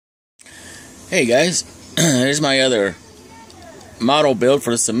Hey guys, here's my other model build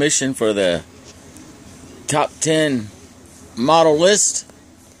for the submission for the top 10 model list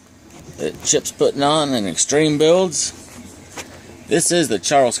that Chip's putting on in extreme builds. This is the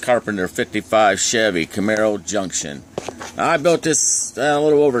Charles Carpenter 55 Chevy Camaro Junction. Now, I built this a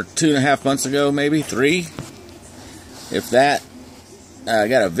little over 2.5 months ago, maybe 3, if that. I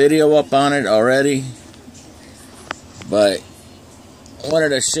got a video up on it already, but I wanted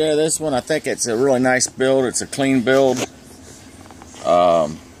to share this one. I think it's a really nice build. It's a clean build.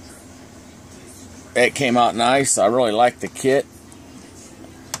 It came out nice. I really like the kit.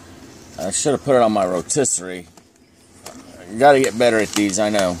 I should have put it on my rotisserie. Got to get better at these, I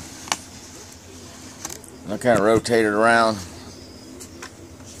know. I kind of rotate it around.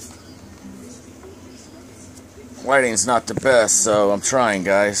 Lighting's not the best, so I'm trying,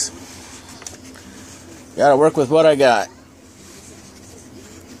 guys. Got to work with what I got.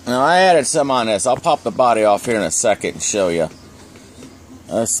 Now, I added some on this. I'll pop the body off here in a second and show you.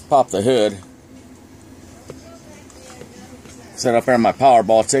 Let's pop the hood. Set up there my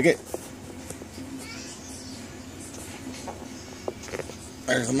Powerball ticket.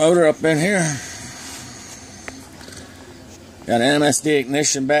 There's the motor up in here. Got an MSD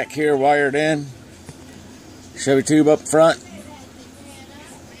ignition back here wired in. Chevy tube up front.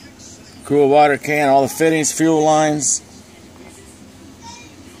 Cool water can, all the fittings, fuel lines.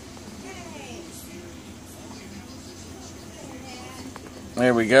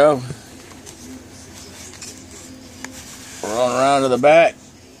 There we go. We're on around to the back.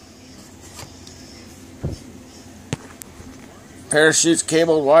 Parachute's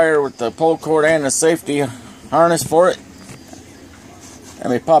cabled wire with the pull cord and the safety harness for it.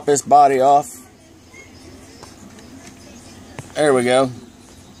 Let me pop this body off. There we go.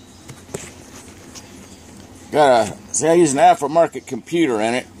 See, I use an aftermarket computer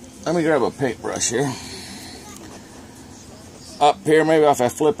in it. Let me grab a paintbrush here. Up here, maybe if I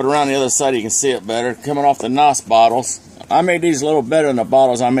flip it around the other side, you can see it better. Coming off the NOS bottles. I made these a little better than the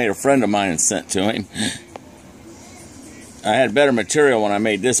bottles I made a friend of mine and sent to him. I had better material when I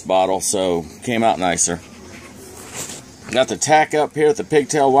made this bottle, so it came out nicer. Got the tack up here with the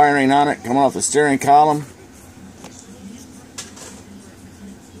pigtail wiring on it, coming off the steering column.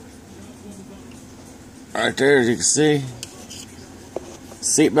 Right there, as you can see.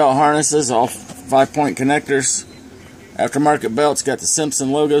 Seatbelt harnesses, all 5-point connectors. Aftermarket belts, got the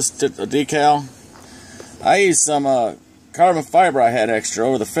Simpson logos, the decal. I used some carbon fiber I had extra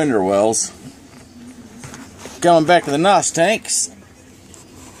over the fender wells. Coming back to the NOS tanks.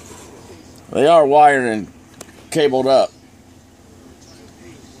 They are wired and cabled up.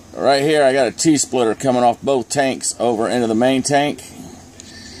 Right here I got a T-splitter coming off both tanks over into the main tank.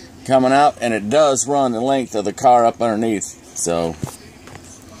 Coming out, and it does run the length of the car up underneath. So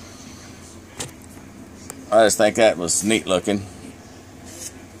I just think that was neat looking.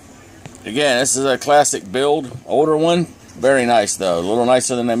 Again, this is a classic build, older one. Very nice though, a little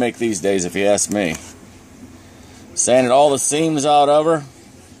nicer than they make these days if you ask me. Sanded all the seams out of her.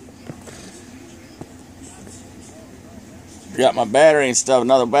 Got my battery and stuff,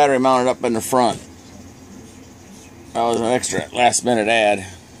 another battery mounted up in the front. That was an extra last minute add.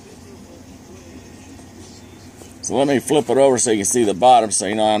 So let me flip it over so you can see the bottom so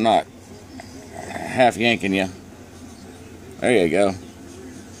you know I'm not half yanking you. There you go.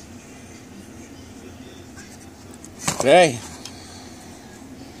 Okay.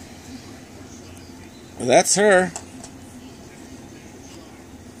 Well, that's her.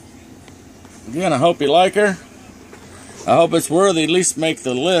 Again, I hope you like her. I hope it's worthy at least make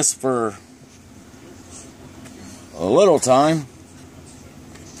the list for a little time.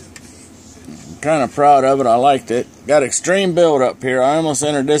 I'm kind of proud of it. I liked it. Got extreme build up here. I almost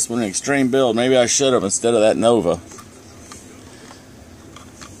entered this one in extreme build. Maybe I should have instead of that Nova.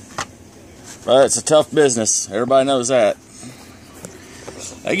 But it's a tough business. Everybody knows that.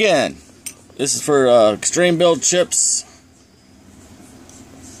 Again, this is for extreme build Chips.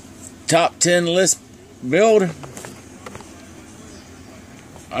 Top 10 list build.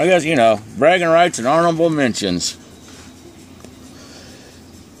 I guess, you know, bragging rights and honorable mentions.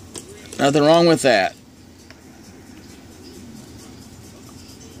 Nothing wrong with that.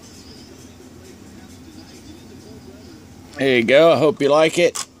 There you go. I hope you like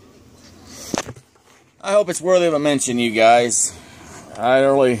it. I hope it's worthy of a mention, you guys. I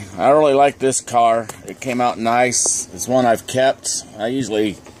really like this car. It came out nice. It's one I've kept. I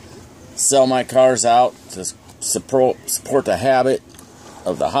usually sell my cars out to support the habit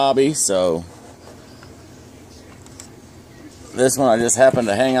of the hobby, so this one I just happened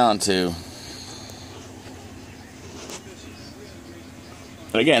to hang on to.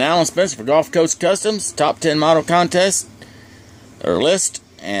 But again, Alan Spencer for Gulf Coast Customs, top 10 model contest, or list.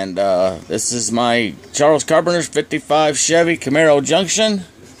 And this is my Charles Carpenter's 55 Chevy Camaro Junction.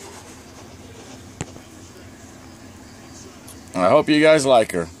 I hope you guys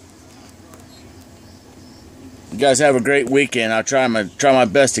like her. You guys have a great weekend. I'll try my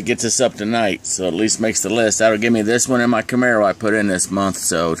best to get this up tonight, so at least makes the list. That'll give me this one and my Camaro I put in this month,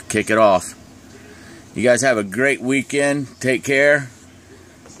 so to kick it off. You guys have a great weekend. Take care.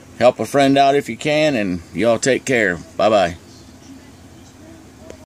 Help a friend out if you can, and y'all take care. Bye-bye.